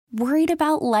Worried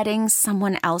about letting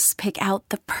someone else pick out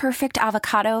the perfect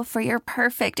avocado for your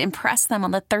perfect impress them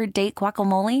on the third date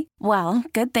guacamole? Well,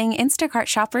 good thing Instacart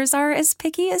shoppers are as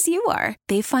picky as you are.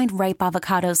 They find ripe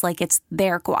avocados like it's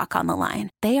their guac on the line.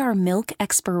 They are milk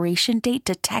expiration date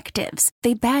detectives.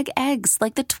 They bag eggs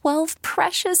like the 12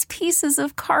 precious pieces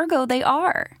of cargo they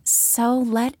are. So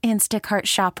let Instacart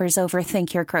shoppers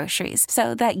overthink your groceries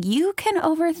so that you can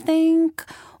overthink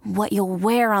what you'll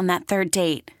wear on that third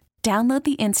date. Download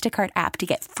the Instacart app to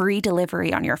get free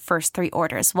delivery on your first 3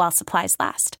 orders while supplies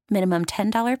last. Minimum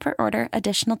 $10 per order.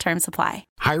 Additional terms apply.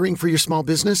 Hiring for your small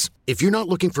business? If you're not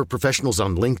looking for professionals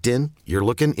on LinkedIn, you're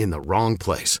looking in the wrong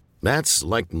place. That's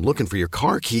like looking for your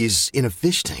car keys in a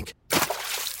fish tank.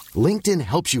 LinkedIn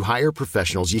helps you hire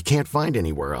professionals you can't find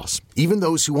anywhere else, even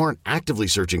those who aren't actively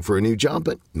searching for a new job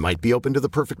but might be open to the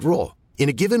perfect role. In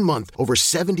a given month, over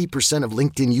 70% of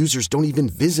LinkedIn users don't even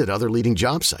visit other leading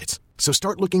job sites. So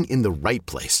start looking in the right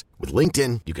place. With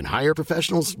LinkedIn, you can hire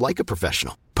professionals like a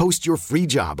professional. Post your free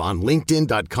job on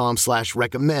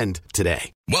linkedin.com/recommend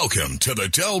today. Welcome to the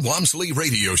Del Walmsley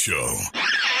Radio Show.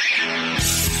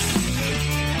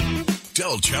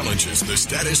 Del challenges the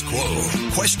status quo,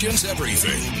 questions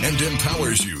everything, and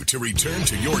empowers you to return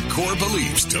to your core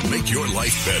beliefs to make your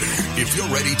life better. If you're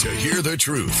ready to hear the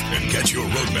truth and get your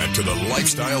roadmap to the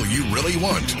lifestyle you really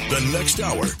want, the next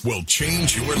hour will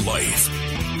change your life.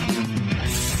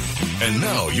 And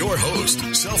now, your host,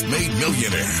 self-made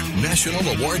millionaire, national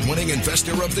award-winning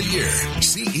investor of the year,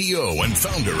 CEO and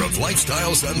founder of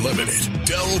Lifestyles Unlimited,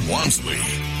 Del Walmsley.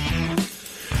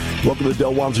 Welcome to the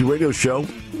Del Walmsley Radio Show.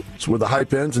 It's where the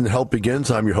hype ends and the help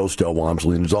begins. I'm your host, Del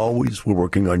Walmsley, and as always, we're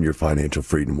working on your financial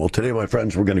freedom. Well, today, my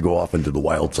friends, we're going to go off into the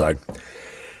wild side.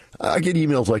 I get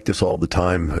emails like this all the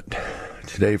time, but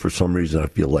today, for some reason, I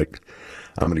feel like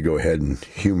I'm going to go ahead and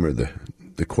humor the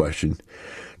question.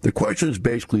 The question is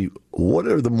basically, what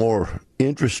are the more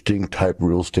interesting type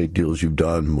real estate deals you've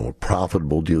done, more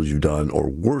profitable deals you've done,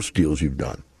 or worse deals you've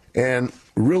done? And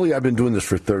really, I've been doing this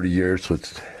for 30 years, so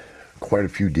it's quite a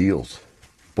few deals,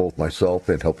 both myself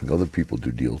and helping other people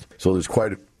do deals. So there's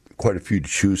quite a few to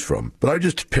choose from. But I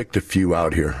just picked a few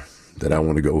out here that I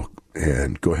want to go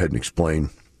ahead and explain.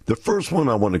 The first one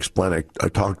I want to explain, I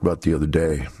talked about the other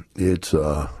day. It's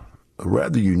a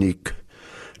rather unique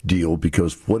deal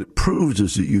because what it proves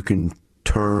is that you can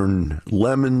turn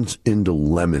lemons into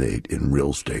lemonade in real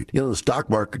estate. You know, the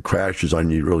stock market crashes on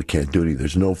you, you really can't do anything.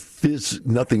 There's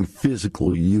nothing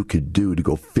physical you could do to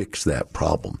go fix that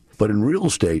problem. But in real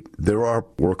estate, there are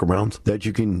workarounds that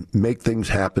you can make things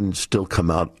happen and still come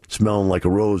out smelling like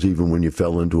a rose even when you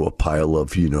fell into a pile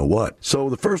of you-know-what. So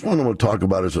the first one I want to talk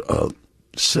about is a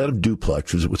set of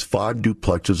duplexes. It was 5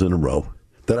 duplexes in a row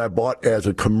that I bought as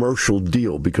a commercial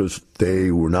deal because they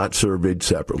were not surveyed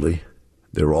separately.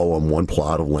 They were all on one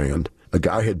plot of land. A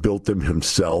guy had built them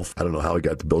himself. I don't know how he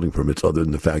got the building permits other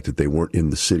than the fact that they weren't in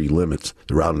the city limits.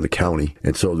 They're out in the county.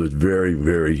 And so there's very,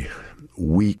 very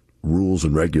weak rules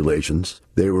and regulations.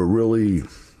 They were really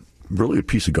a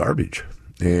piece of garbage.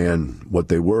 And what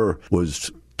they were was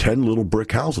 10 little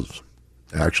brick houses,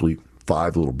 actually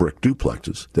 5 little brick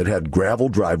duplexes that had gravel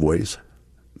driveways,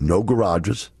 no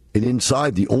garages. And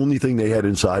inside, the only thing they had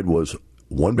inside was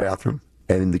one bathroom.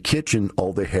 And in the kitchen,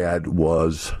 all they had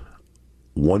was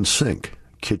one sink,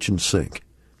 kitchen sink.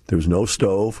 There was no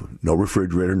stove, no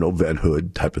refrigerator, no vent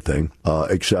hood type of thing,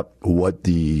 except what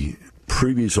the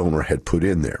previous owner had put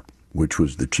in there, which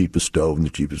was the cheapest stove and the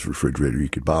cheapest refrigerator you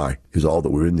could buy, is all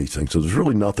that were in these things. So there's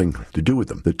really nothing to do with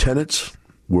them. The tenants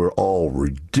were all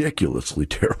ridiculously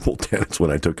terrible tenants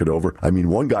when I took it over. I mean,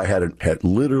 one guy had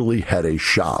literally had a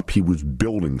shop. He was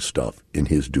building stuff in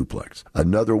his duplex.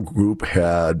 Another group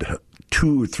had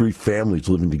 2 or 3 families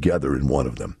living together in one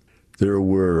of them. There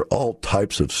were all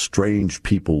types of strange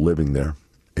people living there.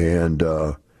 And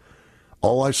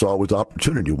all I saw was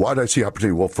opportunity. Why did I see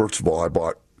opportunity? Well, first of all, I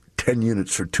bought 10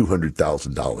 units for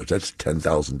 $200,000. That's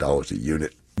 $10,000 a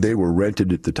unit. They were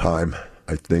rented at the time,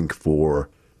 I think, for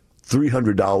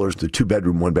 $300. The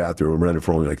 2-bedroom, 1-bathroom were rented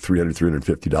for only like $300,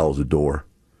 $350 a door.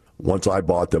 Once I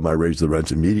bought them, I raised the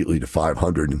rents immediately to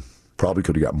 $500 and probably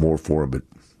could have got more for them, but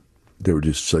they were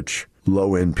just such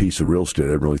low-end piece of real estate. I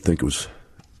didn't really think it was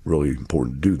really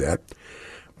important to do that.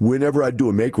 Whenever I'd do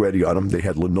a make-ready on them, they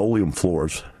had linoleum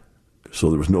floors, so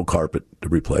there was no carpet to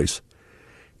replace.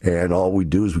 And all we'd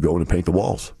do is we'd go in and paint the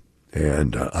walls.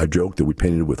 And I joked that we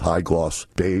painted it with high-gloss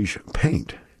beige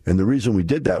paint. And the reason we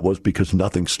did that was because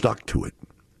nothing stuck to it.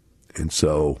 And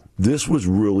so this was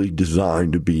really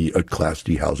designed to be a Class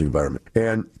D housing environment.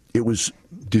 And it was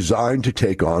designed to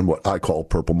take on what I call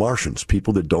purple Martians,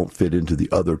 people that don't fit into the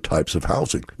other types of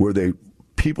housing, where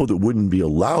people that wouldn't be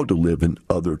allowed to live in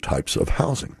other types of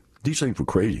housing. These things were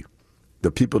crazy. The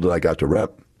people that I got to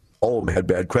rep, all of them had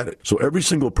bad credit. So every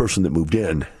single person that moved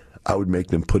in, I would make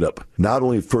them put up not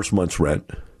only the first month's rent,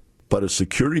 but a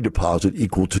security deposit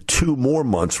equal to 2 more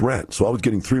months' rent. So I was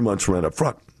getting 3 months' rent up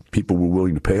front. People were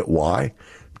willing to pay it. Why?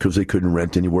 Because they couldn't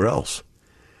rent anywhere else.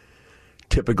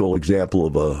 Typical example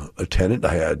of a tenant,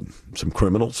 I had some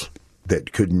criminals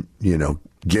that couldn't,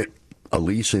 get a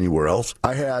lease anywhere else.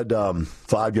 I had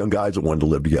 5 young guys that wanted to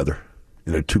live together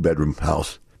in a 2-bedroom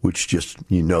house, which just,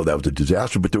 that was a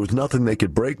disaster. But there was nothing they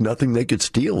could break, nothing they could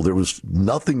steal. There was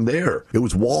nothing there. It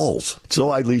was walls. So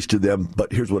I leased to them,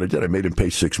 but here's what I did. I made them pay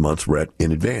 6 months rent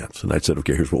in advance. And I said,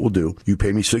 okay, here's what we'll do. You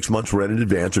pay me 6 months rent in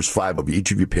advance. There's 5 of you.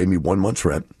 Each of you pay me 1 month's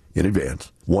rent in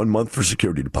advance, 1 month for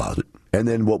security deposit. And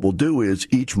then what we'll do is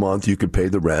each month you can pay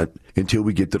the rent until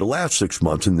we get to the last 6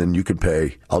 months. And then you can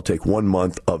pay, I'll take 1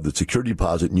 month of the security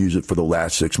deposit and use it for the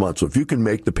last 6 months. So if you can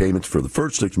make the payments for the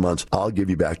first 6 months, I'll give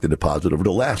you back the deposit over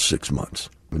the last 6 months.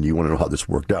 And you want to know how this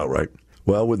worked out, right?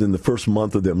 Well, within the first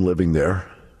month of them living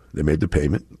there, they made the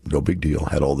payment. No big deal.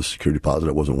 Had all the security deposit.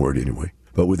 I wasn't worried anyway.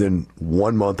 But within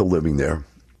 1 month of living there,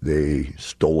 they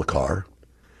stole a car.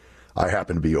 I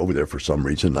happened to be over there for some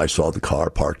reason. I saw the car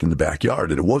parked in the backyard,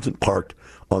 and it wasn't parked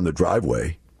on the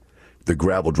driveway, the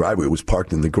gravel driveway. It was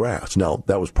parked in the grass. Now,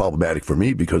 that was problematic for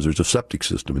me because there's a septic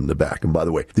system in the back. And by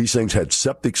the way, these things had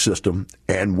septic system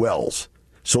and wells.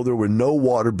 So there were no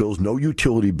water bills, no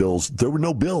utility bills. There were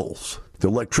no bills. The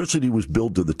electricity was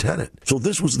billed to the tenant. So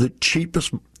this was the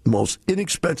cheapest, most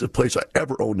inexpensive place I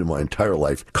ever owned in my entire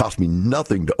life. Cost me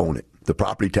nothing to own it. The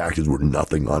property taxes were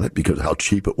nothing on it because of how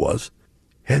cheap it was.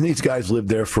 And these guys lived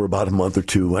there for about a month or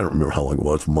two. I don't remember how long it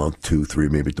was, a month, 2, 3,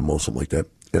 maybe at the most, something like that.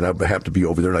 And I happened to be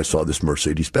over there, and I saw this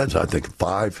Mercedes-Benz. I'm thinking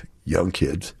 5 young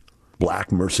kids,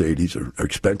 black Mercedes, or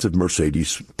expensive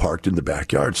Mercedes, parked in the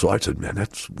backyard. So I said, man,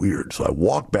 that's weird. So I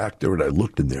walked back there, and I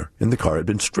looked in there, and the car had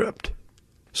been stripped.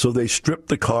 So they stripped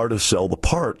the car to sell the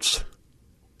parts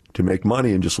to make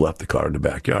money and just left the car in the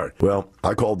backyard. Well,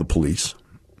 I called the police,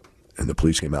 and the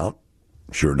police came out.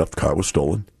 Sure enough, the car was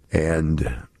stolen,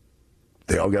 and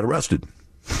they all got arrested.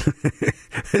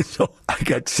 So I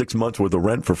got 6 months worth of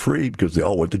rent for free because they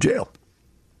all went to jail,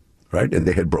 right? And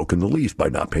they had broken the lease by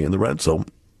not paying the rent, so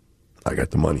I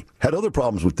got the money. Had other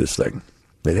problems with this thing.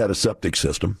 It had a septic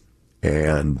system,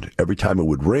 and every time it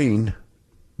would rain,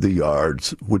 the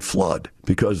yards would flood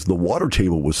because the water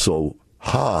table was so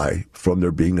high from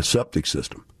there being a septic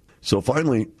system. So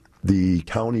finally, the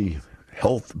county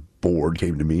health board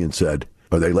came to me and said,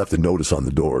 or they left a notice on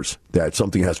the doors that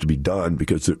something has to be done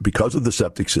because of the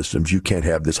septic systems, you can't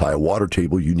have this high water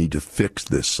table. You need to fix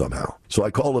this somehow. So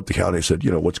I called up the county. I said,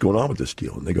 what's going on with this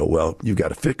deal? And they go, well, you got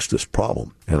to fix this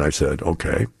problem. And I said,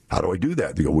 okay, how do I do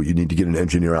that? They go, well, you need to get an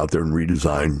engineer out there and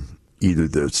redesign either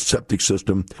the septic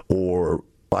system or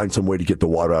find some way to get the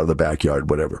water out of the backyard,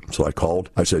 whatever. So I called.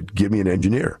 I said, give me an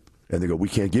engineer. And they go, we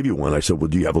can't give you one. I said, well,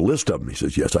 do you have a list of them? He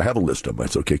says, yes, I have a list of them. I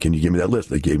said, okay, can you give me that list?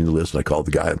 They gave me the list, and I called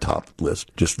the guy on top of the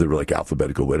list. Just they were like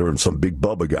alphabetical, whatever. And some Big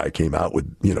Bubba guy came out with,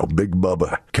 Big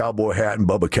Bubba cowboy hat and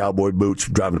Bubba cowboy boots,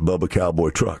 driving a Bubba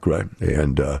cowboy truck, right?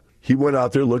 And he went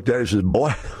out there, looked at it, and said,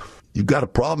 boy, you got a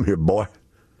problem here, boy.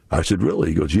 I said, really?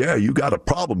 He goes, yeah, you got a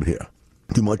problem here.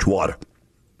 Too much water.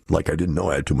 Like I didn't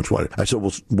know I had too much water. I said,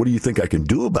 well, what do you think I can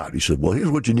do about it? He said, well,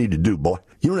 here's what you need to do, boy.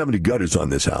 You don't have any gutters on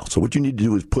this house. So what you need to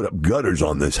do is put up gutters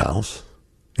on this house.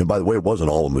 And by the way, it wasn't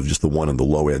all of them. It was just the one on the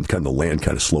low end. Kind of the land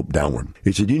kind of sloped downward.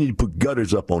 He said, you need to put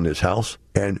gutters up on this house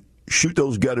and shoot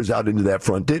those gutters out into that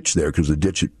front ditch there because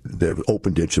the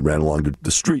open ditch that ran along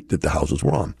the street that the houses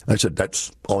were on. I said,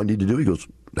 that's all I need to do. He goes,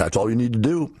 that's all you need to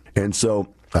do. And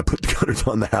so I put the gutters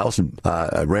on the house, and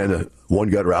I ran one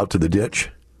gutter out to the ditch.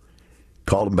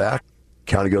 Called him back.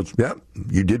 County goes, yeah,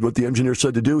 you did what the engineer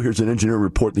said to do. Here's an engineer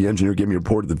report. The engineer gave me a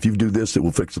report that if you do this, it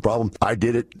will fix the problem. I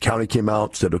did it. County came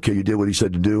out, said, okay, you did what he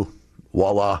said to do.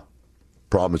 Voila.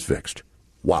 Problem is fixed.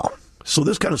 Wow. So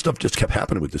this kind of stuff just kept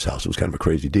happening with this house. It was kind of a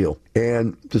crazy deal.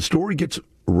 And the story gets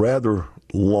rather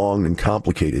long and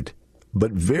complicated,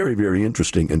 but very, very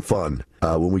interesting and fun.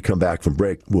 When we come back from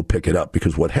break, we'll pick it up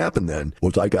because what happened then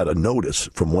was I got a notice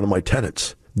from one of my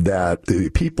tenants that the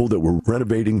people that were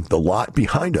renovating the lot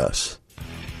behind us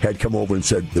had come over and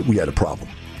said that we had a problem.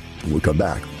 When we come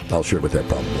back, I'll share what that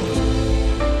problem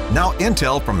was. Now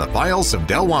intel from the files of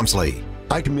Del Walmsley.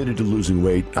 I committed to losing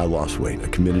weight. I lost weight. I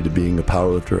committed to being a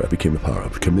powerlifter. I became a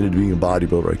powerlifter. Committed to being a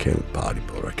bodybuilder. I became a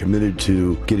bodybuilder. I committed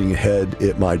to getting ahead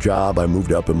at my job. I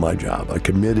moved up in my job. I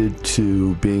committed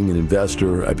to being an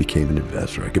investor. I became an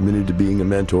investor. I committed to being a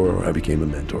mentor. I became a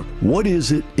mentor. What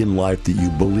is it in life that you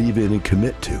believe in and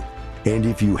commit to? And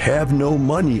if you have no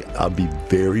money, I'll be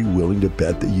very willing to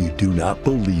bet that you do not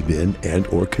believe in and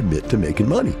or commit to making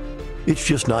money. It's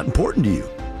just not important to you.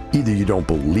 Either you don't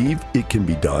believe it can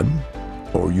be done,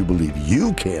 or you believe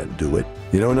you can't do it.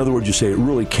 In other words, you say it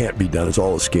really can't be done. It's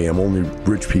all a scam. Only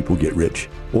rich people get rich.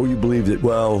 Or you believe that,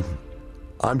 well,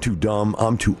 I'm too dumb.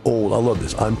 I'm too old. I love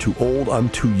this. I'm too old. I'm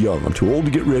too young. I'm too old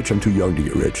to get rich. I'm too young to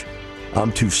get rich.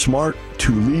 I'm too smart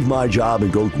to leave my job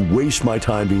and go waste my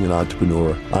time being an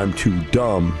entrepreneur. I'm too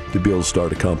dumb to be able to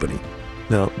start a company.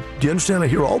 Now, do you understand? I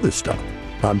hear all this stuff.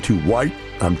 I'm too white.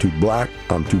 I'm too black.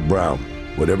 I'm too brown.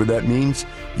 Whatever that means,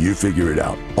 you figure it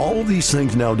out. All of these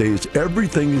things nowadays,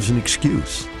 everything is an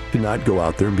excuse to not go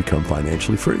out there and become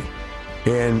financially free.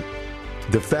 And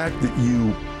the fact that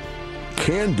you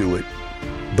can do it,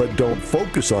 but don't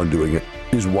focus on doing it,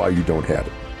 is why you don't have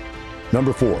it.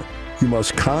 Number 4, you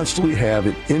must constantly have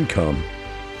an income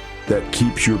that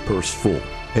keeps your purse full.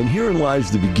 And herein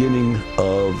lies the beginning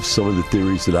of some of the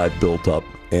theories that I've built up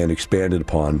and expanded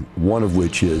upon, one of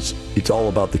which is it's all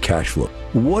about the cash flow.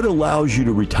 What allows you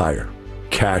to retire?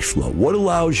 Cash flow. What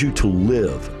allows you to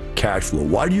live? Cash flow.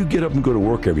 Why do you get up and go to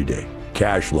work every day?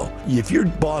 Cash flow. If your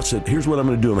boss said, here's what I'm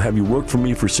going to do, I'm going to have you work for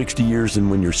me for 60 years, and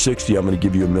when you're 60, I'm going to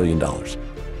give you $1 million.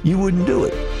 You wouldn't do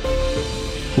it.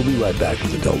 We'll be right back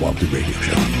with the Del Walmsley Radio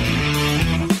Show.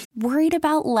 Worried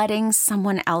about letting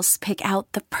someone else pick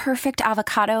out the perfect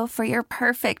avocado for your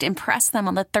perfect impress them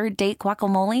on the third date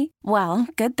guacamole? Well,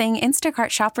 good thing Instacart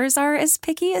shoppers are as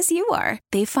picky as you are.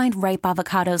 They find ripe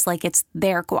avocados like it's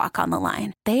their guac on the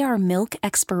line. They are milk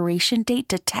expiration date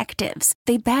detectives.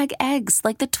 They bag eggs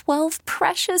like the 12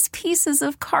 precious pieces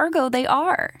of cargo they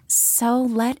are. So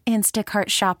let Instacart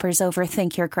shoppers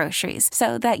overthink your groceries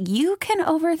so that you can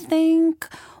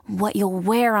overthink what you'll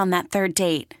wear on that third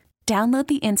date. Download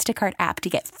the Instacart app to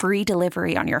get free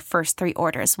delivery on your first 3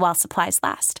 orders while supplies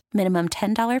last. Minimum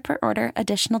 $10 per order.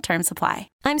 Additional terms apply.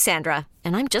 I'm Sandra,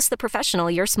 and I'm just the professional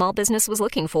your small business was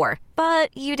looking for.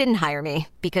 But you didn't hire me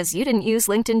because you didn't use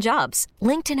LinkedIn Jobs.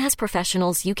 LinkedIn has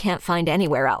professionals you can't find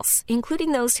anywhere else,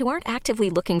 including those who aren't actively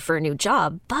looking for a new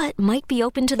job, but might be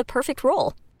open to the perfect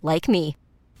role, like me.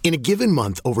 In a given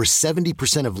month, over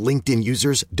 70% of LinkedIn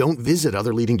users don't visit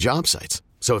other leading job sites.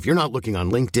 So if you're not looking on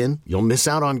LinkedIn, you'll miss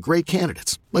out on great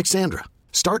candidates like Sandra.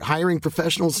 Start hiring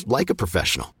professionals like a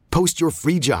professional. Post your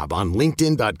free job on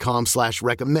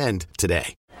linkedin.com/recommend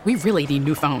today. We really need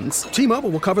new phones.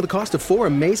 T-Mobile will cover the cost of 4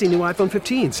 amazing new iPhone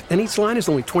 15s, and each line is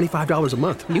only $25 a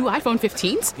month. New iPhone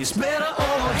 15s? It's better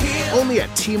over here. Only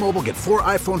at T-Mobile, get 4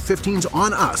 iPhone 15s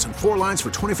on us and 4 lines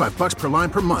for $25 per line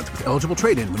per month with eligible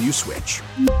trade-in when you switch.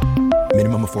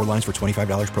 Minimum of 4 lines for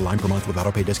 $25 per line per month with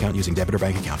autopay discount using debit or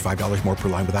bank account. $5 more per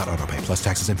line without autopay, plus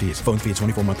taxes and fees. Phone fee at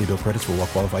 24 monthly bill credits for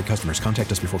well-qualified customers. Contact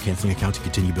us before canceling account to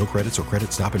continue bill credits or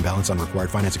credit stop and balance on required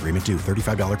finance agreement due.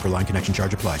 $35 per line connection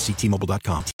charge applies. See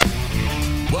T-Mobile.com.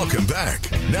 Welcome back.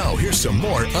 Now here's some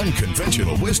more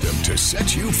unconventional wisdom to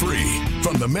set you free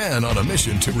from the man on a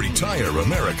mission to retire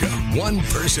America, one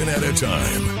person at a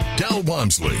time, Del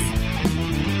Walmsley.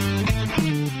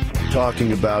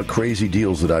 Talking about crazy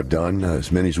deals that I've done,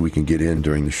 as many as we can get in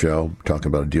during the show. Talking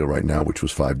about a deal right now, which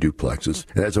was 5 duplexes.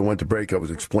 And as I went to break, I was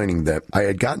explaining that I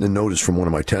had gotten a notice from one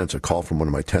of my tenants, a call from one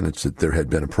of my tenants that there had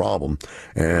been a problem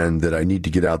and that I need to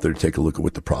get out there to take a look at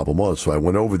what the problem was. So I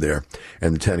went over there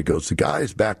and the tenant goes, the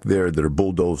guys back there that are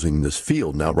bulldozing this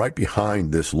field. Now, right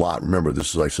behind this lot, remember,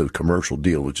 this is, like I said, a commercial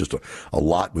deal. It's just a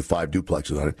lot with 5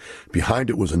 duplexes on it. Behind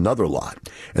it was another lot.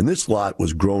 And this lot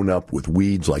was grown up with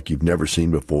weeds like you've never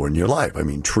seen before in your life. I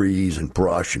mean, trees and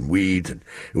brush and weeds, and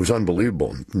it was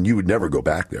unbelievable. And you would never go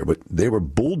back there, but they were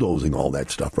bulldozing all that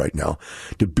stuff right now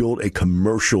to build a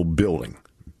commercial building,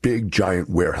 big giant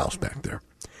warehouse back there.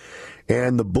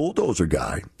 And the bulldozer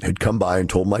guy had come by and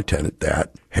told my tenant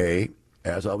that, hey,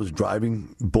 as I was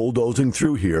driving, bulldozing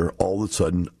through here, all of a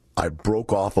sudden I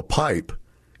broke off a pipe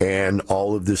and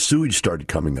all of this sewage started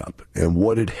coming up. And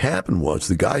what had happened was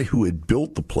the guy who had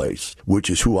built the place,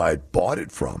 which is who I had bought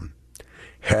it from,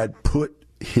 had put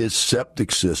his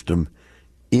septic system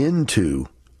into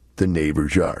the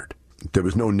neighbor's yard. There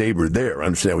was no neighbor there. I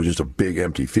understand it was just a big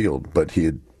empty field, but he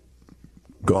had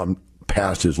gone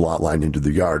past his lot line into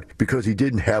the yard because he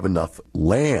didn't have enough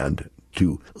land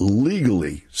to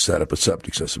legally set up a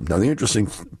septic system. Now, the interesting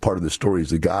part of the story is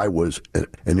the guy was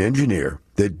an engineer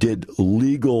that did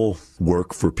legal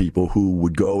work for people who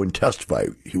would go and testify.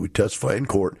 He would testify in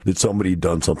court that somebody had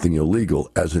done something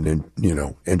illegal as an,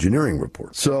 engineering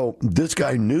report. So this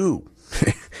guy knew.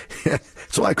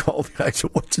 So I called the guy. I said,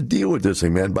 what's the deal with this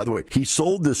thing, man? By the way, he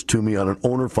sold this to me on an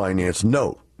owner finance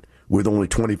note, with only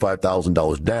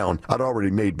 $25,000 down. I'd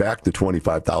already made back the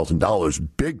 $25,000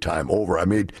 big time over. I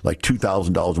made like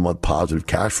 $2,000 a month positive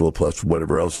cash flow plus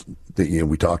whatever else that,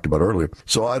 we talked about earlier.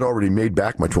 So I'd already made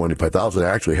back my $25,000.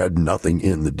 I actually had nothing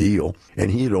in the deal,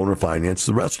 and he had owner financed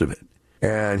the rest of it.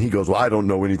 And he goes, well, I don't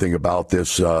know anything about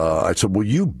this. I said, well,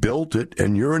 you built it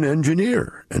and you're an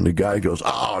engineer. And the guy goes,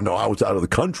 oh, no, I was out of the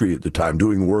country at the time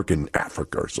doing work in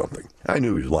Africa or something. I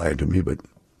knew he was lying to me, but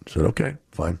I said, okay,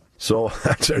 fine. So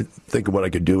I started thinking what I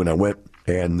could do, and I went.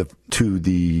 And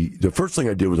the first thing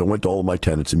I did was I went to all of my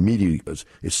tenants immediately, because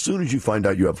as soon as you find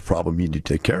out you have a problem, you need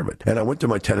to take care of it. And I went to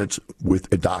my tenants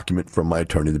with a document from my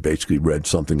attorney that basically read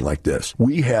something like this.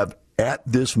 We have at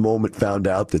this moment found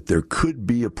out that there could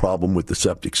be a problem with the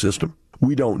septic system.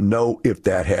 We don't know if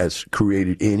that has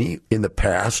created any in the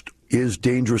past, is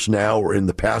dangerous now, or in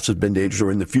the past has been dangerous,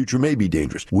 or in the future may be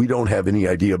dangerous. We don't have any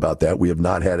idea about that. We have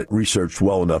not had it researched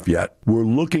well enough yet. We're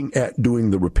looking at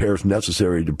doing the repairs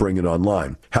necessary to bring it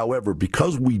online. However,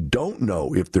 because we don't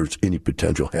know if there's any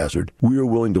potential hazard, we are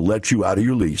willing to let you out of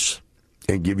your lease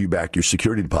and give you back your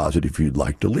security deposit if you'd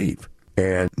like to leave.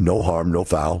 And no harm, no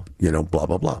foul, blah,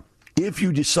 blah, blah. If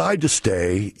you decide to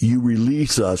stay, you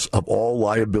release us of all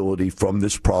liability from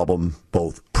this problem,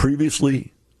 both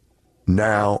previously,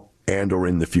 now, and or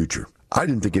in the future. I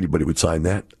didn't think anybody would sign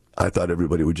that. I thought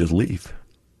everybody would just leave.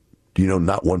 Do you know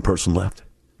not one person left?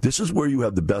 This is where you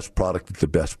have the best product at the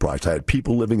best price. I had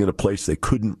people living in a place they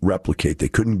couldn't replicate. They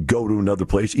couldn't go to another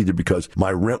place either because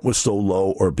my rent was so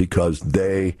low or because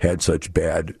they had such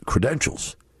bad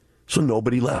credentials. So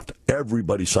nobody left.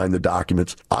 Everybody signed the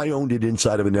documents. I owned it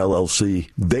inside of an LLC.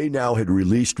 They now had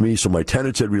released me, so my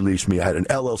tenants had released me. I had an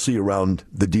LLC around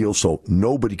the deal, so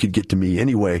nobody could get to me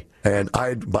anyway. And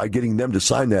by getting them to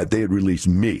sign that, they had released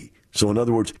me. So in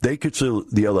other words, they could sue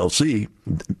the LLC,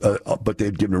 but they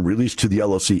had given a release to the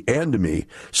LLC and to me,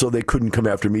 so they couldn't come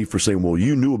after me for saying, well,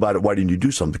 you knew about it, why didn't you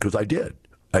do something? Because I did.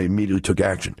 I immediately took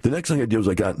action. The next thing I did was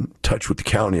I got in touch with the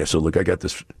county. I said, look, I got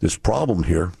this problem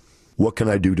here. What can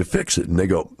I do to fix it? And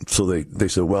they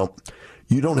said, well,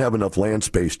 you don't have enough land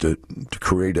space to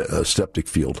create a septic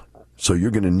field. So you're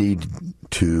going to need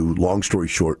to, long story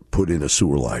short, put in a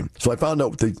sewer line. So I found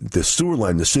out the sewer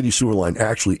line, the city sewer line,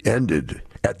 actually ended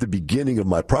at the beginning of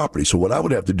my property. So what I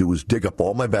would have to do was dig up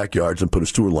all my backyards and put a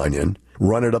sewer line in,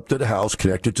 run it up to the house,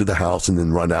 connect it to the house, and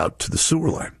then run out to the sewer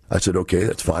line. I said, okay,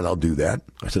 that's fine. I'll do that.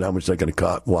 I said, how much is that going to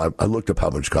cost? Well, I looked up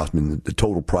how much it cost me. The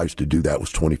total price to do that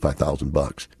was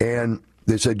 $25,000. And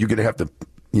they said, you're going to have to,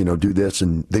 do this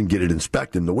and then get it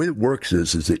inspected. And the way it works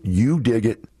is that you dig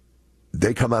it,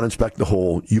 they come out and inspect the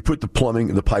hole, you put the plumbing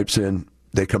and the pipes in,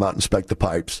 they come out and inspect the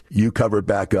pipes, you cover it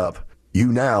back up, you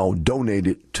now donate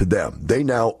it to them. They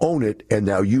now own it, and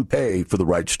now you pay for the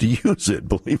rights to use it,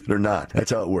 believe it or not.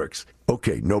 That's how it works.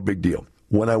 Okay, no big deal.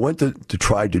 When I went to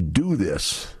try to do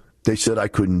this, they said I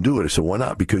couldn't do it. I said, why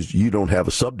not? Because you don't have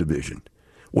a subdivision.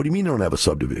 What do you mean you don't have a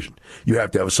subdivision? You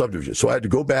have to have a subdivision. So I had to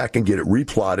go back and get it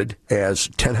replotted as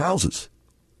 10 houses.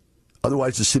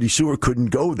 Otherwise, the city sewer couldn't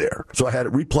go there. So I had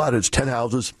it replotted as 10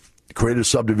 houses, created a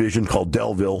subdivision called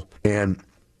Delville, and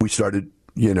we started,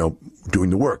 doing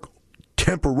the work.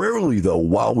 Temporarily, though,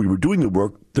 while we were doing the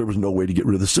work, there was no way to get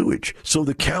rid of the sewage. So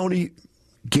the county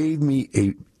gave me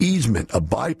a easement, a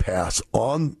bypass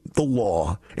on the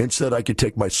law, and said I could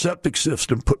take my septic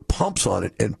system, put pumps on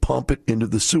it, and pump it into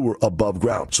the sewer above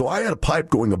ground. So I had a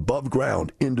pipe going above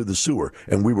ground into the sewer,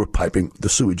 and we were piping the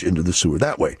sewage into the sewer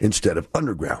that way instead of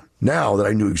underground. Now that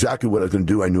I knew exactly what I was going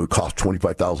to do, I knew it cost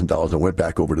 $25,000. I went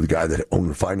back over to the guy that owned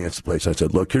and financed the place. I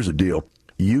said, look, here's the deal.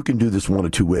 You can do this one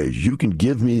of two ways. You can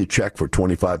give me a check for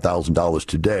 $25,000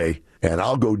 today, and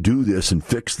I'll go do this and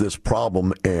fix this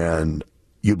problem, and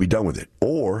you'll be done with it.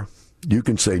 Or you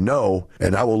can say no,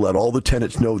 and I will let all the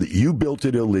tenants know that you built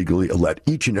it illegally, and let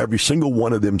each and every single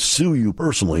one of them sue you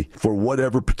personally for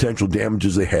whatever potential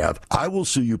damages they have. I will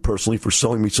sue you personally for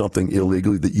selling me something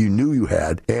illegally that you knew you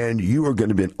had, and you are going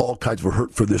to be in all kinds of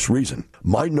hurt for this reason.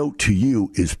 My note to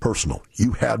you is personal.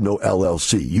 You have no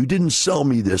LLC. You didn't sell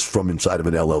me this from inside of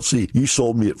an LLC. You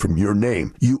sold me it from your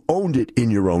name. You owned it in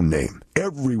your own name.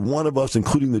 Every one of us,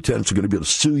 including the tenants, are going to be able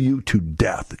to sue you to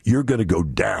death. You're going to go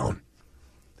down.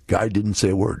 Guy didn't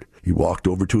say a word. He walked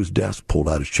over to his desk, pulled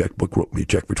out his checkbook, wrote me a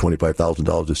check for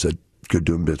 $25,000 and said, good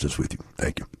doing business with you.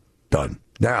 Thank you. Done.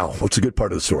 Now, what's the good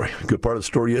part of the story? The good part of the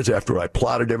story is after I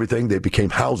plotted everything, they became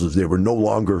houses. They were no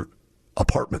longer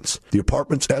apartments. The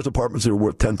apartments, as apartments, they were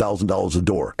worth $10,000 a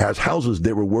door. As houses,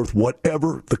 they were worth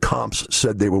whatever the comps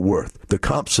said they were worth. The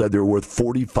comps said they were worth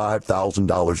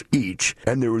 $45,000 each,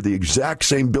 and they were the exact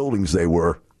same buildings they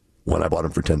were when I bought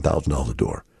them for $10,000 a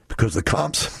door. Because the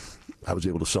comps, I was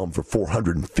able to sell them for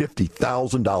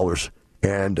 $450,000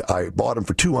 And I bought them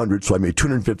for $200,000, so I made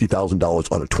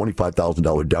 $250,000 on a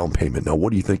 $25,000 down payment. Now,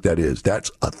 what do you think that is? That's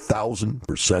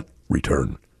 1,000%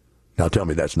 return. Now, tell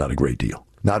me that's not a great deal.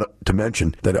 Not to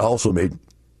mention that I also made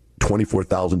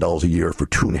 $24,000 a year for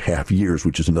 2.5 years,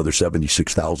 which is another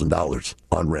 $76,000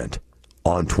 on rent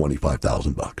on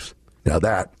 $25,000. Now,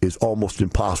 that is almost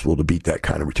impossible to beat that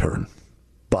kind of return.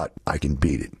 But I can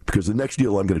beat it, because the next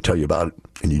deal I'm going to tell you about it,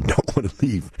 and you don't want to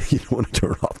leave, you don't want to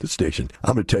turn off the station.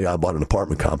 I'm going to tell you I bought an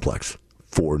apartment complex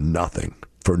for nothing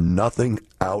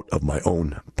out of my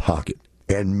own pocket,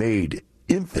 and made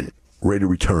infinite rate of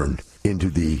return into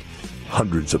the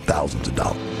hundreds of thousands of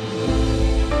dollars.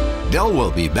 Del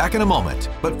will be back in a moment.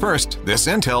 But first, this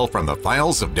intel from the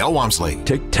files of Del Walmsley.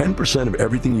 Take 10% of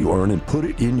everything you earn and put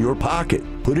it in your pocket.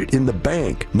 Put it in the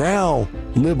bank. Now,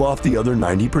 live off the other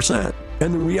 90%.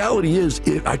 And the reality is,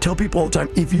 I tell people all the time,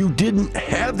 if you didn't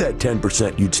have that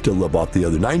 10%, you'd still live off the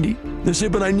other 90. They say,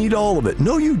 but I need all of it.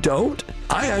 No, you don't.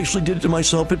 I actually did it to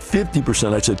myself at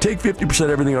 50%. I said, take 50%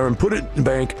 of everything I earn, put it in the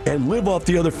bank, and live off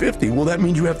the other 50. Well, that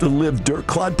means you have to live dirt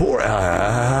clod poor.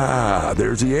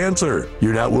 There's the answer.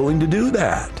 You're not willing to do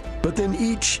that. But then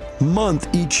each month,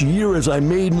 each year, as I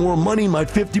made more money, my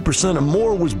 50% or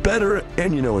more was better.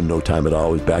 And in no time at all, I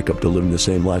was back up to living the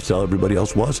same lifestyle everybody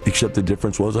else was, except the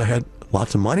difference was I had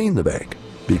lots of money in the bank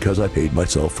because I paid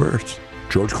myself first.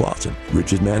 George Clausen,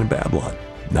 richest man in Babylon,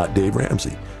 not Dave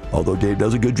Ramsey. Although Dave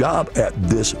does a good job at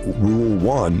this Rule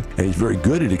 1, and he's very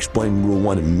good at explaining Rule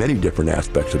 1 in many different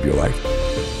aspects of your life.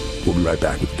 We'll be right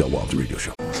back with the Del Walmsley Radio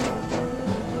Show.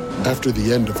 After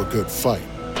the end of a good fight,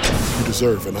 you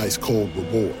deserve an ice-cold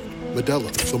reward. Modelo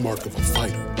is the mark of a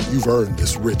fighter. You've earned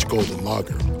this rich golden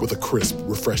lager with a crisp,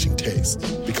 refreshing taste.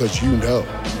 Because you know,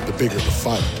 the bigger the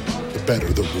fight, the better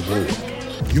the reward.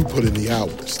 You put in the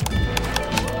hours,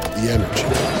 the energy,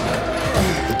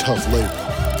 the tough labor.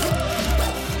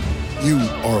 You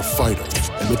are a fighter,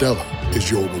 and Modelo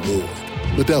is your reward.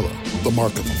 Modelo, the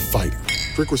mark of a fighter.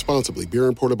 Drink responsibly. Beer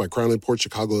imported by Crown Imports,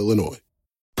 Chicago, Illinois.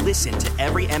 Listen to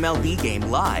every MLB game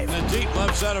live. In the deep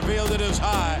left center field, it is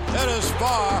high, it is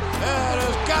far, it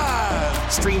is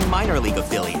gone. Stream minor league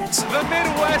affiliates. The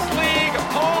Midwest League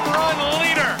home run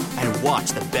leader. And watch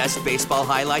the best baseball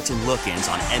highlights and look-ins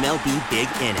on MLB Big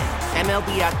Inning.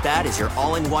 MLB At Bat is your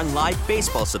all-in-one live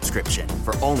baseball subscription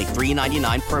for only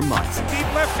 $3.99 per month.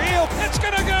 Deep left field, it's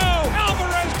gonna go.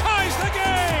 Alvarez ties the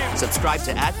game. Subscribe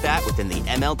to At Bat within the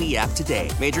MLB app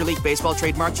today. Major League Baseball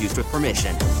trademarks used with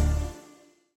permission.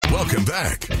 Welcome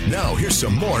back. Now here's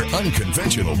some more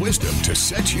unconventional wisdom to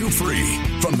set you free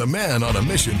from the man on a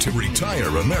mission to retire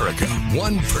America,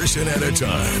 one person at a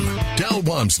time, Del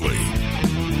Walmsley.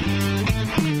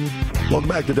 Welcome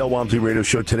back to Del Walmsley Radio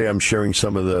Show. Today I'm sharing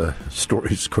some of the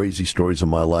stories, crazy stories of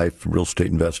my life, real estate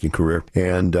investing career.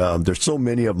 And there's so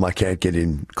many of them I can't get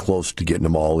in close to getting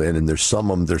them all in. And there's some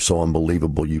of them, they're so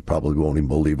unbelievable you probably won't even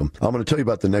believe them. I'm going to tell you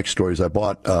about the next stories. I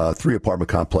bought 3 apartment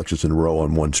complexes in a row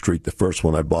on one street. The first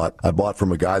one I bought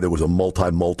from a guy that was a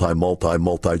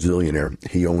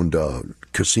multi-zillionaire. He owned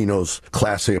casinos,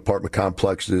 Class A apartment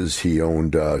complexes. He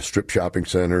owned strip shopping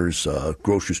centers,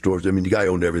 grocery stores. I mean, the guy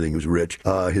owned everything. He was rich.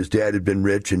 His dad had been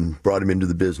rich and brought him into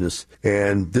the business.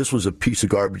 And this was a piece of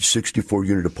garbage,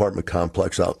 64-unit apartment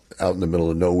complex out in the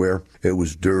middle of nowhere. It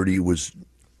was dirty. It was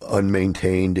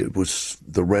unmaintained.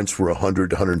 The rents were $100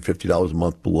 to $150 a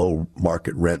month below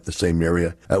market rent, the same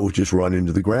area. That would just run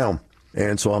into the ground.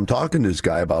 And so I'm talking to this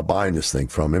guy about buying this thing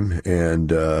from him.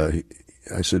 And I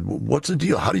said, well, what's the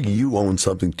deal? How do you own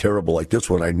something terrible like this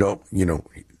one? I know,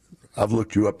 I've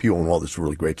looked you up. You own all this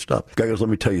really great stuff. The guy goes, let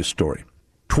me tell you a story.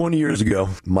 20 years ago,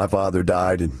 my father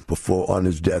died, and before on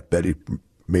his deathbed, he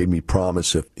made me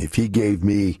promise if he gave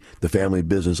me the family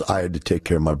business, I had to take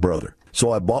care of my brother.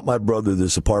 So I bought my brother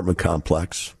this apartment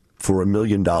complex for $1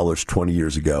 million 20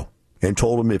 years ago and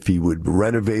told him if he would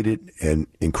renovate it and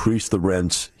increase the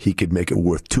rents, he could make it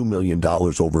worth $2 million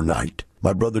overnight.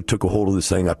 My brother took a hold of this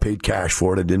thing. I paid cash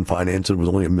for it. I didn't finance it. It was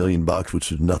only $1 million, which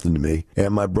was nothing to me.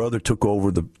 And my brother took over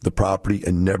the property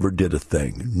and never did a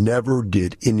thing. Never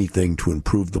did anything to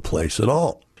improve the place at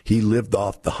all. He lived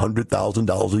off the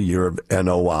 $100,000 a year of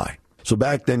NOI. So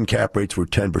back then, cap rates were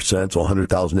 10%, so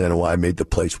 $100,000 NOI made the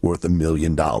place worth $1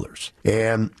 million.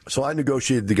 And so I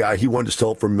negotiated the guy. He wanted to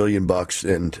sell it for $1 million,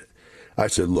 and I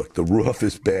said, look, the roof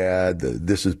is bad,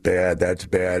 this is bad, that's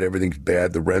bad, everything's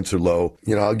bad, the rents are low.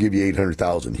 I'll give you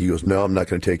 $800,000. He goes, no, I'm not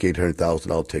going to take $800,000,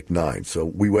 I'll take $9 million. So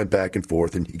we went back and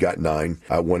forth, and he got $9 million.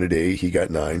 I wanted $8 million, he got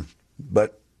 $9 million.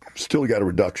 But still got a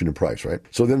reduction in price, right?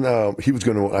 So then he was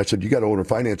going to, I said, you got to owner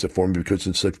finance it for me because it's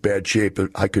in such bad shape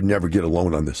that I could never get a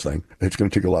loan on this thing. It's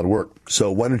going to take a lot of work.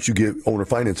 So why don't you owner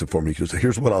finance it for me? Because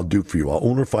here's what I'll do for you. I'll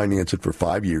owner finance it for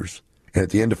 5 years. And at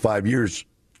the end of 5 years,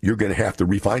 you're going to have to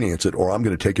refinance it or I'm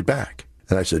going to take it back.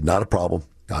 And I said, not a problem.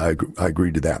 I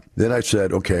agreed to that. Then I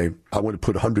said, okay, I want to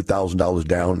put $100,000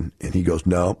 down. And he goes,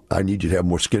 no, I need you to have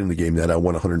more skin in the game than that. I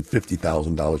want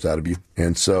 $150,000 out of you.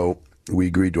 And so we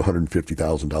agreed to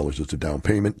 $150,000 as a down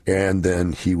payment. And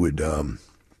then he would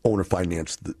owner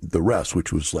finance the rest,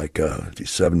 which was like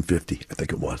 $750, I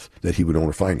think it was, that he would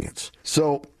owner finance.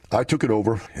 So I took it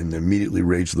over and immediately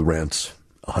raised the rents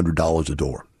 $100 a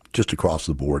door, just across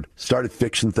the board. Started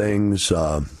fixing things,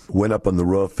 went up on the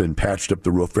roof and patched up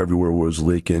the roof everywhere where it was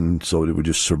leaking so it would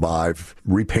just survive.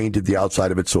 Repainted the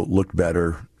outside of it so it looked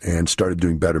better and started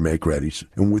doing better make-readies.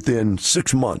 And within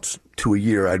 6 months to a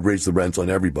year, I'd raised the rents on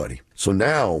everybody. So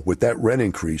now, with that rent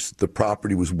increase, the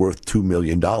property was worth $2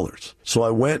 million. So I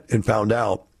went and found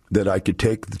out that I could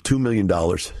take the $2 million,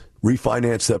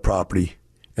 refinance that property,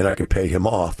 and I could pay him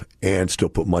off and still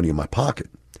put money in my pocket.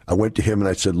 I went to him and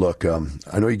I said, look,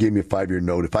 I know you gave me a 5-year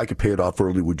note. If I could pay it off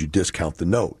early, would you discount the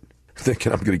note?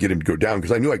 Thinking I'm going to get him to go down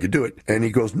because I knew I could do it. And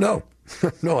he goes, no,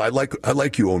 no, I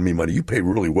like you owing me money. You pay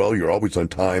really well. You're always on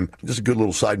time. Just a good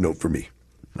little side note for me.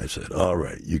 I said, all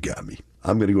right, you got me.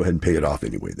 I'm going to go ahead and pay it off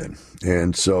anyway then.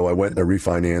 And so I went and I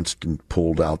refinanced and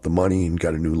pulled out the money and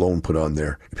got a new loan put on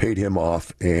there. Paid him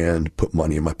off and put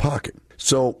money in my pocket.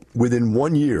 So within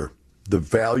 1 year, the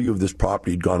value of this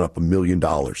property had gone up $1 million.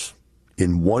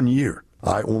 In 1 year,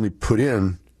 I only put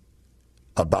in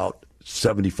about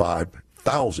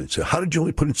 $75,000. So how did you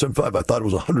only put in $75,000? I thought it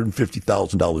was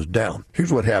 $150,000 down.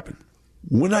 Here's what happened.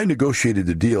 When I negotiated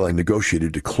the deal, I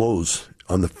negotiated to close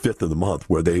on the 5th of the month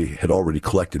where they had already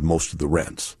collected most of the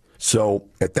rents. So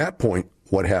at that point,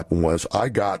 what happened was I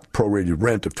got prorated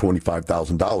rent of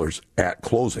 $25,000 at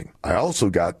closing. I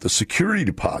also got the security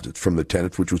deposits from the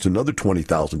tenants, which was another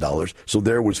 $20,000. So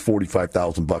there was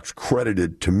 $45,000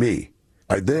 credited to me.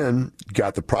 I then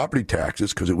got the property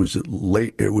taxes because it was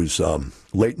late. It was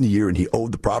late in the year, and he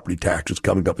owed the property taxes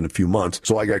coming up in a few months.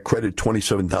 So I got credited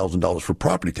 $27,000 for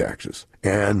property taxes.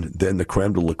 And then the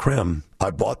creme de la creme,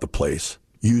 I bought the place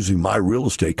using my real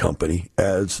estate company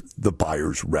as the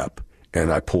buyer's rep,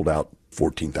 and I pulled out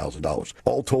 $14,000.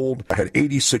 All told, I had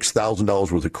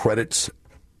 $86,000 worth of credits.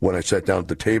 When I sat down at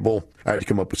the table, I had to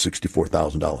come up with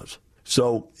 $64,000.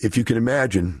 So if you can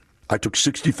imagine, I took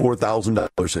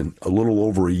 $64,000 in a little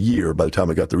over a year. By the time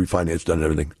I got the refinance done and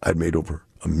everything, I'd made over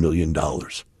 $1 million.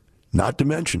 Not to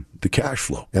mention the cash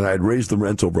flow. And I had raised the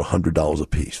rents over $100 a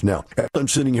piece. Now, as I'm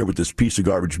sitting here with this piece of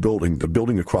garbage building, the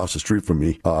building across the street from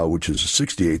me, which is a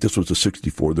 68. This was a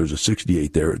 64. There's a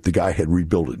 68 there. The guy had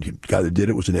rebuilt it. The guy that did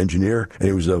it was an engineer, and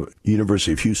he was a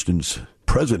University of Houston's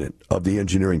president of the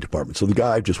engineering department. So the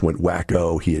guy just went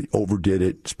wacko. He had overdid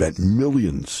it, spent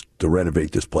millions to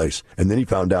renovate this place. And then he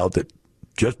found out that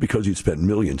just because he'd spent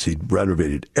millions, he'd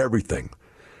renovated everything.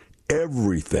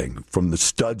 Everything from the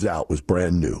studs out was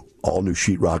brand new. All new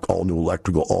sheetrock, all new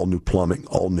electrical, all new plumbing,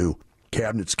 all new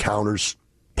cabinets, counters,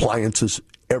 appliances.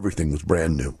 Everything was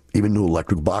brand new. Even new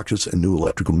electrical boxes and new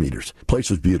electrical meters. The place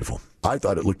was beautiful. I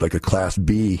thought it looked like a Class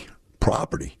B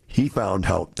property. He found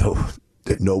out, though,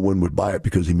 that no one would buy it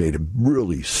because he made a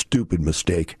really stupid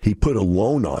mistake. He put a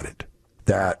loan on it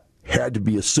that had to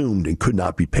be assumed and could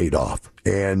not be paid off.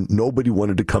 And nobody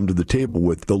wanted to come to the table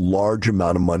with the large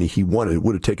amount of money he wanted. It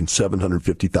would have taken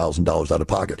 $750,000 out of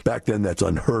pocket. Back then, that's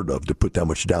unheard of to put that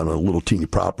much down on a little teeny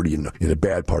property in a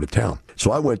bad part of town.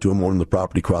 So I went to him on the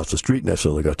property across the street, and I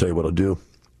said, I'll tell you what I'll do.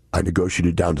 I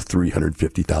negotiated down to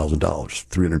 $350,000,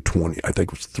 $320, I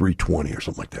think it was $320 or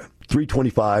something like that.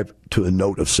 $325 to a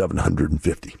note of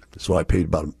 $750. So I paid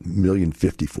about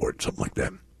 $1,050,000 for it, something like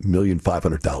that.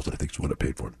 $1,500,000, I think is what I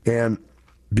paid for it. And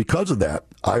because of that,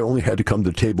 I only had to come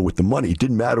to the table with the money. It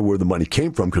didn't matter where the money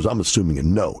came from because I'm assuming a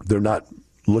note. They're not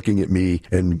looking at me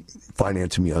and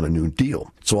financing me on a new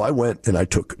deal. So I went and I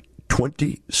took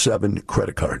 27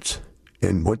 credit cards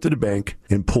and went to the bank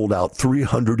and pulled out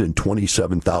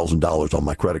 $327,000 on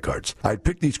my credit cards. I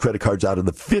picked these credit cards out of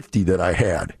the 50 that I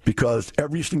had because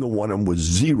every single one of them was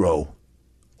 0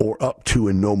 or up to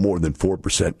and no more than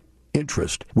 4%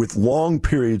 interest with long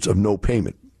periods of no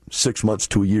payment, 6 months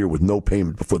to a year with no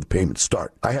payment before the payments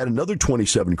start. I had another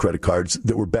 27 credit cards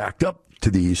that were backed up to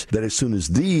these, that as soon as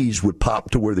these would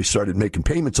pop to where they started making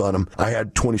payments on them, I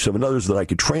had 27 others that I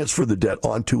could transfer the debt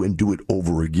onto and do it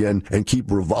over again and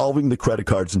keep revolving the credit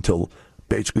cards until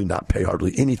basically not pay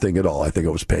hardly anything at all. I think I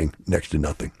was paying next to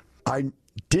nothing. I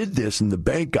did this, and the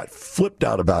bank got flipped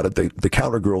out about it. The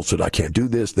counter girl said, I can't do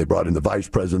this. They brought in the vice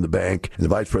president of the bank, and the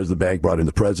vice president of the bank brought in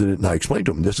the president, and I explained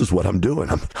to him, this is what I'm doing.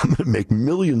 I'm going to make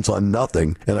millions on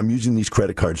nothing, and I'm using these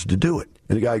credit cards to do it.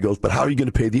 And the guy goes, but how are you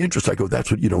going to pay the interest? I go,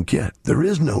 that's what you don't get. There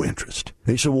is no interest.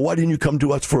 And he said, well, why didn't you come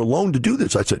to us for a loan to do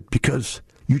this? I said, because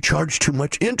you charge too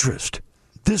much interest.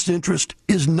 This interest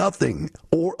is nothing,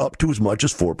 or up to as much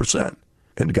as 4%.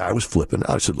 And the guy was flipping.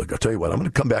 I said, look, I'll tell you what, I'm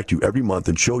going to come back to you every month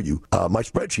and show you my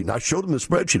spreadsheet. And I showed him the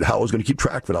spreadsheet, how I was going to keep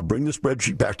track of it. I'll bring the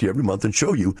spreadsheet back to you every month and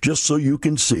show you, just so you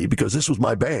can see, because this was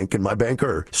my bank and my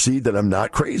banker, see that I'm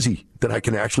not crazy, that I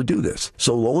can actually do this.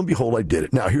 So lo and behold, I did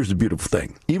it. Now, here's the beautiful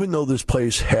thing. Even though this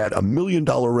place had $1 million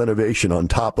renovation on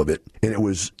top of it, and it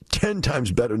was 10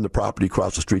 times better than the property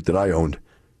across the street that I owned,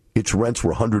 its rents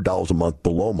were $100 a month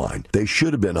below mine. They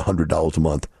should have been $100 a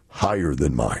month higher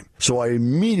than mine. So I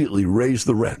immediately raised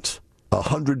the rents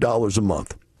 $100 a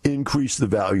month, increased the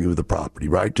value of the property,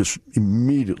 right? Just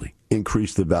immediately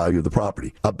increased the value of the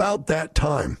property. About that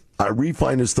time, I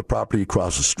refinanced the property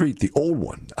across the street, the old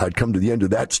one. I'd come to the end of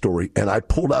that story, and I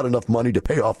pulled out enough money to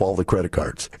pay off all the credit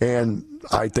cards. And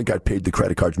I think I paid the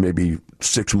credit cards maybe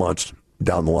 6 months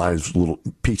down the line, little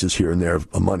pieces here and there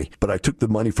of money. But I took the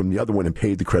money from the other one and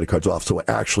paid the credit cards off, so I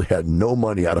actually had no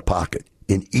money out of pocket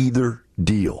in either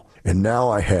deal. And now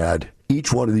I had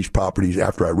each one of these properties,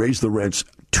 after I raised the rents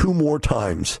 2 more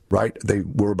times, right? They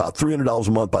were about $300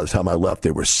 a month by the time I left. They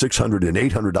were $600 and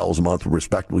 $800 a month,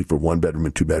 respectively, for 1 bedroom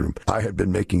and 2 bedroom. I had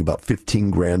been making about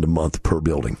 $15,000 a month per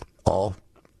building, all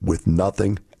with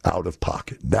nothing out of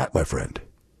pocket. That, my friend,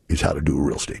 is how to do a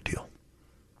real estate deal.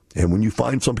 And when you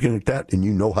find something like that and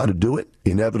you know how to do it,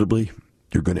 inevitably,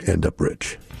 you're going to end up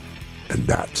rich. And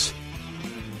that's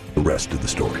the rest of the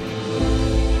story.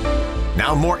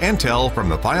 Now more intel from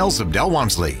the files of Del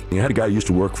Walmsley. I had a guy who used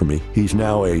to work for me. He's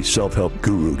now a self-help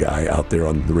guru guy out there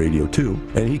on the radio too.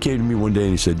 And he came to me one day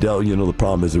and he said, Del, you know, the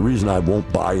problem is the reason I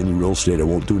won't buy any real estate, I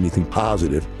won't do anything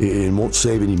positive, and won't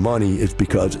save any money is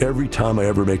because every time I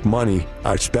ever make money,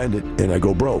 I spend it and I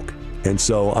go broke. And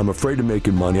so I'm afraid of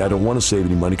making money. I don't want to save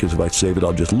any money because if I save it,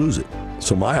 I'll just lose it.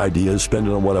 So my idea is spend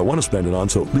it on what I want to spend it on,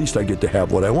 so at least I get to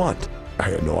have what I want. I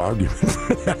had no argument.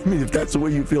 I mean, if that's the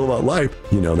way you feel about life,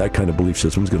 you know, that kind of belief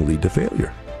system is going to lead to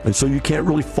failure. And so you can't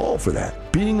really fall for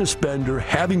that. Being a spender,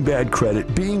 having bad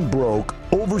credit, being broke,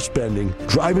 overspending,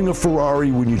 driving a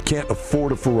Ferrari when you can't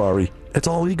afford a Ferrari, it's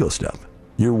all ego stuff.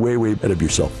 You're way, way ahead of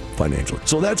yourself financially.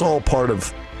 So that's all part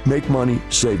of make money,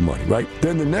 save money, right?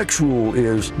 Then the next rule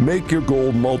is make your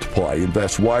gold multiply,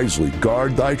 invest wisely,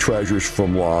 guard thy treasures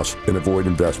from loss, and avoid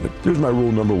investment. Here's my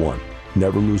rule number 1,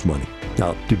 never lose money.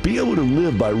 Now, to be able to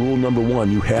live by rule number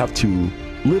 1, you have to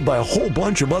live by a whole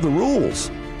bunch of other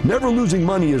rules. Never losing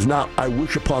money is not, I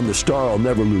wish upon the star I'll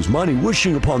never lose money.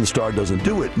 Wishing upon the star doesn't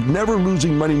do it. Never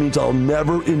losing money means I'll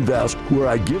never invest where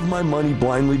I give my money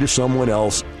blindly to someone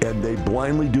else and they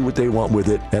blindly do what they want with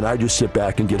it and I just sit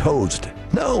back and get hosed.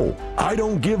 No, I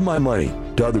don't give my money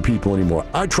to other people anymore.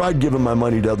 I tried giving my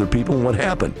money to other people and what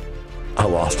happened? I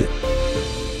lost it.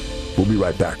 We'll be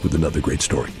right back with another great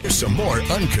story. Here's some more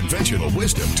unconventional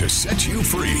wisdom to set you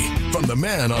free from the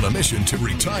man on a mission to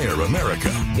retire America,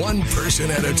 one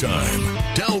person at a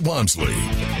time, Del Walmsley.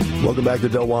 Welcome back to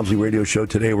the Del Walmsley Radio Show.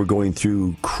 Today we're going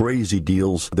through crazy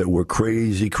deals that were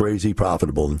crazy, crazy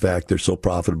profitable. In fact, they're so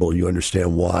profitable you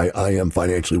understand why I am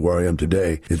financially where I am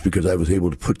today is because I was able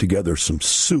to put together some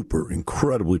super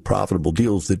incredibly profitable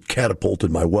deals that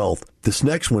catapulted my wealth. This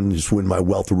next one is when my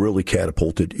wealth really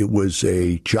catapulted. It was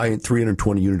a giant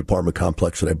 320-unit apartment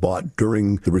complex that I bought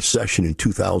during the recession in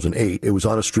 2008. It was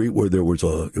on a street where it was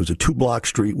a 2-block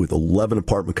street with 11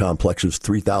 apartment complexes,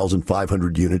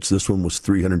 3,500 units. This one was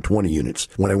 320 units.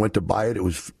 When I went to buy it, it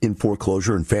was in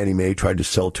foreclosure, and Fannie Mae tried to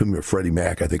sell it to me, or Freddie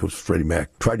Mac, I think it was Freddie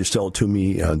Mac, tried to sell it to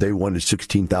me. They wanted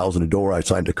 $16,000 a door. I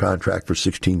signed a contract for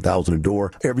 $16,000 a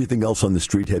door. Everything else on the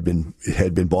street had been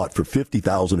bought for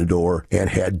 $50,000 a door and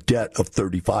had debt of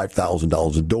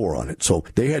 $35,000 a door on it. So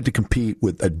they had to compete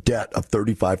with a debt of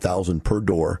 $35,000 per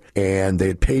door, and they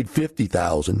had paid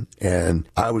 $50,000, and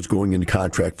I was going into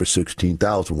contract for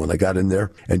 $16,000. When I got in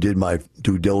there and did my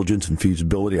due diligence and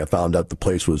feasibility, I found out the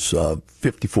place was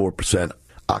 54%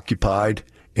 occupied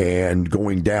and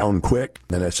going down quick.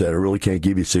 And I said, I really can't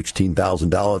give you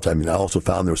 $16,000. I mean, I also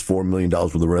found there was $4 million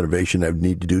worth of renovation I would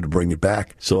need to do to bring it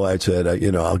back. So I said,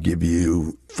 I'll give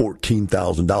you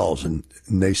 $14,000. And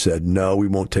they said, no, we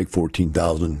won't take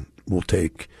 $14,000. We'll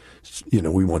take,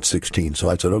 we want 16. So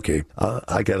I said, okay,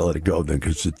 I got to let it go then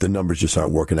because the numbers just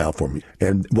aren't working out for me.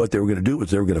 And what they were going to do was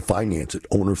they were going to finance it,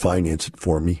 owner finance it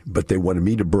for me. But they wanted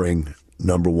me to bring,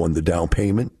 number one, the down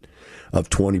payment of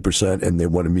 20%, and they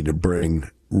wanted me to bring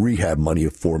rehab money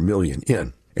of $4 million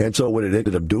in. And so what it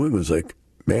ended up doing was like,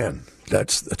 man,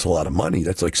 that's a lot of money.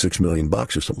 That's like $6 million or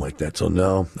something like that. So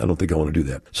no, I don't think I want to do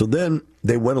that. So then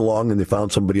they went along and they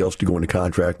found somebody else to go into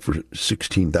contract for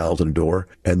 $16,000 a door,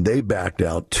 and they backed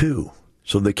out too.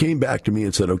 So they came back to me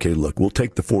and said, okay, look, we'll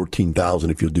take the $14,000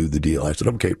 if you'll do the deal. I said,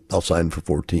 okay, I'll sign for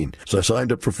 $14,000. So I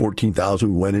signed up for $14,000. We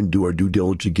went in and do our due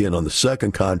diligence again on the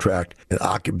second contract, and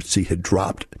occupancy had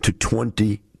dropped to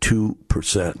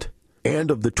 22%.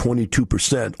 And of the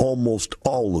 22%, almost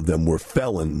all of them were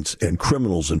felons and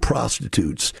criminals and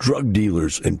prostitutes, drug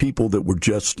dealers, and people that were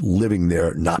just living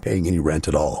there, not paying any rent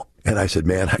at all. And I said,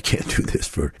 man, I can't do this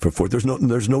for there's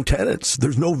no tenants.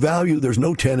 There's no value. There's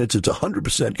no tenants. It's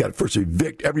 100%. Got to first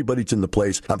evict everybody that's in the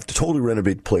place. I have to totally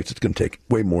renovate the place. It's going to take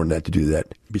way more than that to do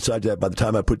that. Besides that, by the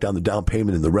time I put down the down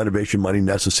payment and the renovation money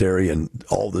necessary and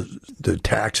all the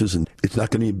taxes, and it's not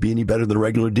going to be any better than a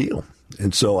regular deal.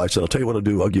 And so I said, I'll tell you what I'll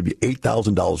do. I'll give you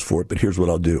 $8,000 for it, but here's what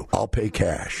I'll do. I'll pay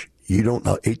cash. You don't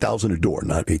know, $8,000 a door,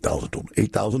 not $8,000 total,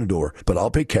 $8,000 a door, but I'll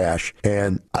pay cash,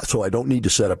 and so I don't need to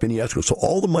set up any escrow. So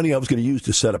all the money I was going to use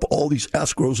to set up all these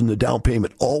escrows and the down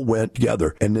payment all went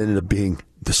together and ended up being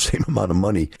the same amount of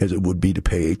money as it would be to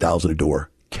pay $8,000 a door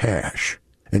cash.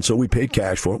 And so we paid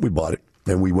cash for it. We bought it.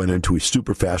 And we went into a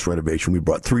super fast renovation. We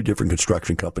brought 3 different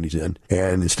construction companies in.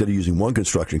 And instead of using one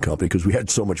construction company, because we had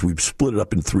so much, we split it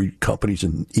up into 3 companies,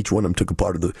 and each one of them took a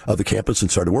part of the campus and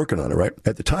started working on it, right?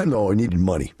 At the time, though, I needed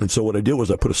money. And so what I did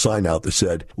was I put a sign out that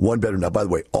said 1 bedroom. Now, by the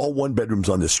way, all 1 bedrooms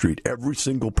on this street, every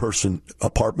single person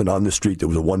apartment on this street that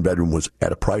was a 1 bedroom was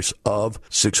at a price of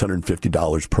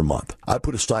 $650 per month. I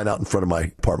put a sign out in front of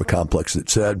my apartment complex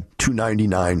that said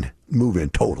 $299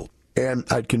 move-in total. And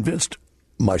I'd convinced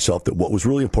myself that what was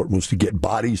really important was to get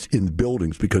bodies in the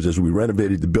buildings, because as we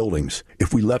renovated the buildings,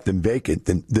 if we left them vacant,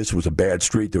 then this was a bad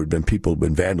street. There had been people who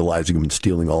had been vandalizing them and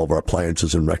stealing all of our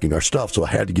appliances and wrecking our stuff. So I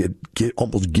had to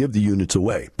almost give the units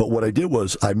away. But what I did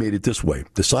was I made it this way.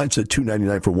 The sign said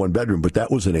 $299 for 1 bedroom, but that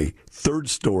was in a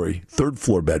 3rd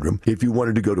floor bedroom. If you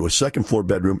wanted to go to a 2nd floor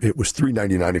bedroom, it was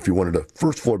 $399. If you wanted a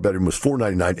 1st floor bedroom, it was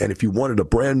 $499. And if you wanted a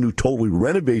brand new, totally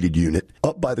renovated unit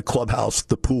up by the clubhouse,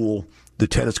 the pool, the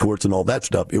tennis courts and all that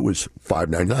stuff, it was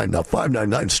 $599. Now,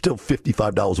 $599 is still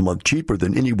 $55 a month cheaper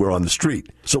than anywhere on the street.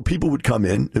 So people would come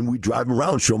in and we'd drive them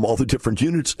around, show them all the different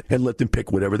units, and let them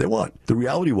pick whatever they want. The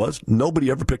reality was nobody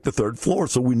ever picked the 3rd floor,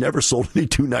 so we never sold any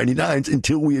 $299s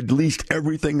until we had leased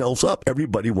everything else up.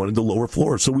 Everybody wanted the lower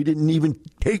floor, so we didn't even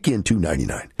take in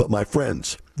 $299. But my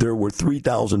friends, there were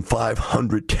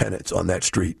 3,500 tenants on that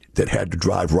street that had to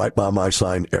drive right by my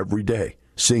sign every day,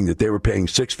 seeing that they were paying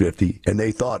 $650, and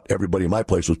they thought everybody in my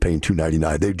place was paying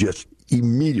 $299. They just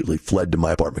immediately fled to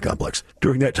my apartment complex.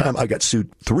 During that time, I got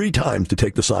sued 3 times to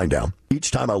take the sign down.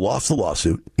 Each time I lost the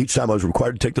lawsuit. Each time I was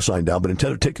required to take the sign down, but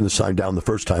instead of taking the sign down the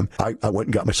first time, I went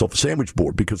and got myself a sandwich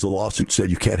board, because the lawsuit said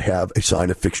you can't have a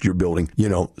sign affixed to your building,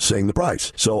 saying the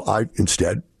price. So I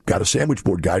instead got a sandwich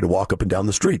board guy to walk up and down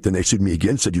the street. Then they sued me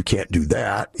again, said you can't do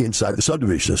that inside the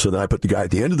subdivision. So then I put the guy at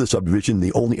the end of the subdivision,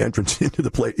 the only entrance into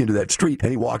that street,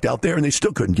 and he walked out there, and they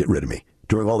still couldn't get rid of me.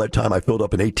 During all that time, I filled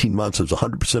up in 18 months. I was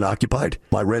 100% occupied.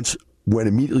 My rents went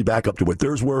immediately back up to what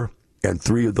theirs were, and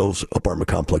 3 of those apartment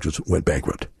complexes went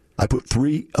bankrupt. I put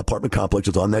 3 apartment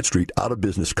complexes on that street out of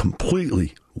business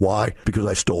completely. Why? Because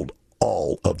I stole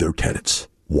all of their tenants.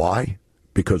 Why?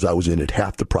 Because I was in at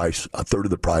half the price, a third of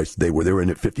the price. They were in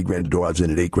at $50,000 a door. I was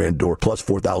in at $8,000 a door, plus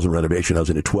 $4,000 renovation. I was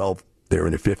in at $12,000. They were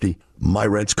in at $50,000. My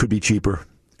rents could be cheaper,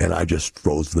 and I just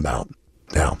froze them out.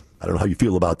 Now, I don't know how you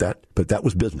feel about that, but that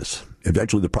was business.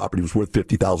 Eventually, the property was worth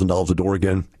 $50,000 a door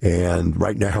again, and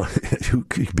right now, it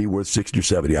could be worth $60,000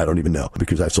 or $70,000. I don't even know,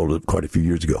 because I sold it quite a few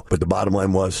years ago. But the bottom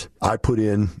line was, I put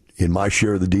in my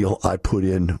share of the deal, I put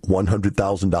in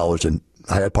 $100,000, and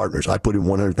I had partners. I put in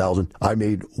 $100,000. I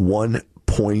made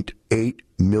 $1.8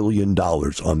 million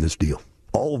on this deal.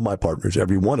 All of my partners,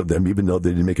 every one of them, even though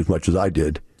they didn't make as much as I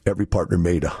did, every partner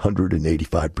made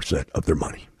 185% of their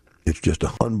money. It's just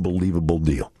an unbelievable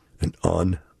deal. An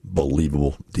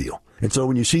unbelievable deal. And so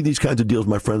when you see these kinds of deals,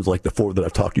 my friends, like the 4 that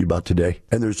I've talked to you about today,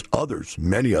 and there's others,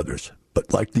 many others,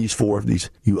 but like these 4 of these,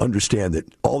 you understand that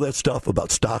all that stuff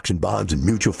about stocks and bonds and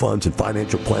mutual funds and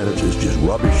financial planners is just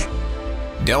rubbish.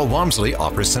 Del Walmsley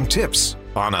offers some tips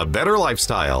on a better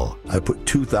lifestyle. I put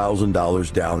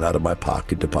 $2,000 down out of my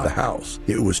pocket to buy a house.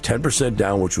 It was 10%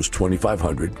 down, which was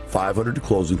 $2,500, $500 to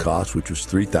closing costs, which was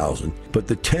 $3,000. But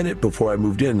the tenant, before I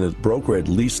moved in, the broker had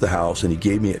leased the house, and he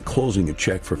gave me at closing a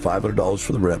check for $500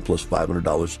 for the rent plus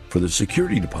 $500 for the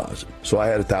security deposit. So I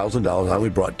had $1,000. I only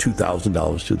brought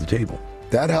 $2,000 to the table.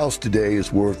 That house today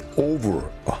is worth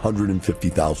over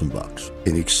 $150,000,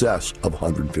 in excess of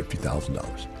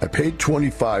 $150,000. I paid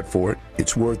 $25,000 for it.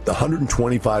 It's worth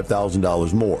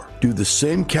 $125,000 more. Do the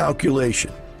same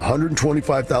calculation.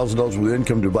 $125,000 with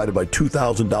income divided by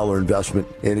 $2,000 investment,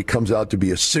 and it comes out to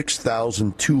be a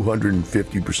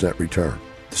 6,250% return.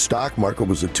 The stock market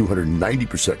was a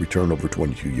 290% return over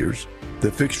 22 years.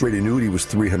 The fixed rate annuity was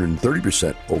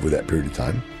 330% over that period of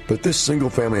time. But this single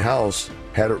family house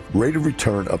had a rate of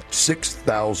return of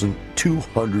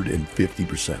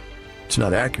 6,250%. It's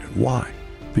not accurate. Why?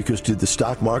 Because did the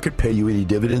stock market pay you any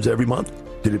dividends every month?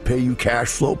 Did it pay you cash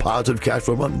flow, positive cash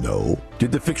flow every month? No.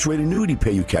 Did the fixed rate annuity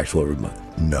pay you cash flow every month?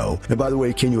 No. And by the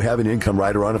way, can you have an income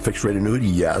rider on a fixed rate annuity?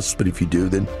 Yes. But if you do,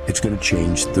 then it's going to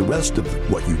change the rest of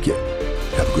what you get.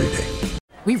 Have a great day.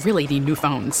 We really need new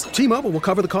phones. T-Mobile will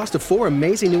cover the cost of 4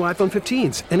 amazing new iPhone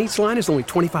 15s, and each line is only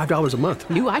 $25 a month.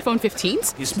 New iPhone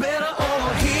 15s? It's better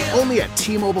over here. Only at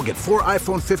T-Mobile, get 4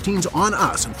 iPhone 15s on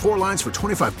us and 4 lines for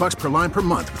 $25 per line per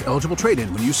month with eligible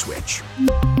trade-in when you switch.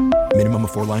 Minimum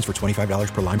of 4 lines for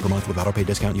 $25 per line per month with autopay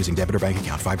discount using debit or bank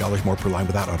account. $5 more per line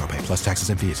without autopay, plus taxes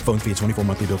and fees. Phone fee at 24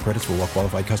 monthly bill credits for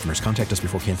well-qualified customers. Contact us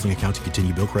before canceling account to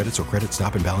continue bill credits or credit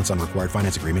stop and balance on required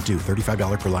finance agreement due.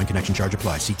 $35 per line connection charge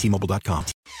applies. See T-Mobile.com.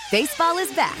 Baseball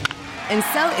is back, and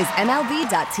so is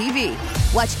MLB.tv.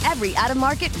 Watch every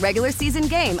out-of-market regular season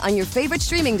game on your favorite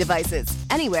streaming devices.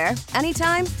 Anywhere,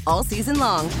 anytime, all season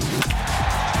long.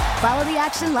 Follow the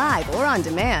action live or on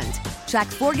demand. Track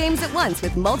 4 games at once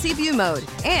with multi-view mode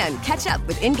and catch up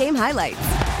with in-game highlights.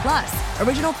 Plus,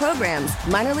 original programs,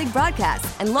 minor league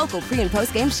broadcasts, and local pre- and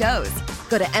post-game shows.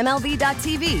 Go to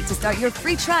MLB.tv to start your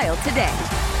free trial today.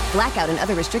 Blackout and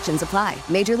other restrictions apply.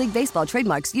 Major League Baseball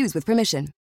trademarks used with permission.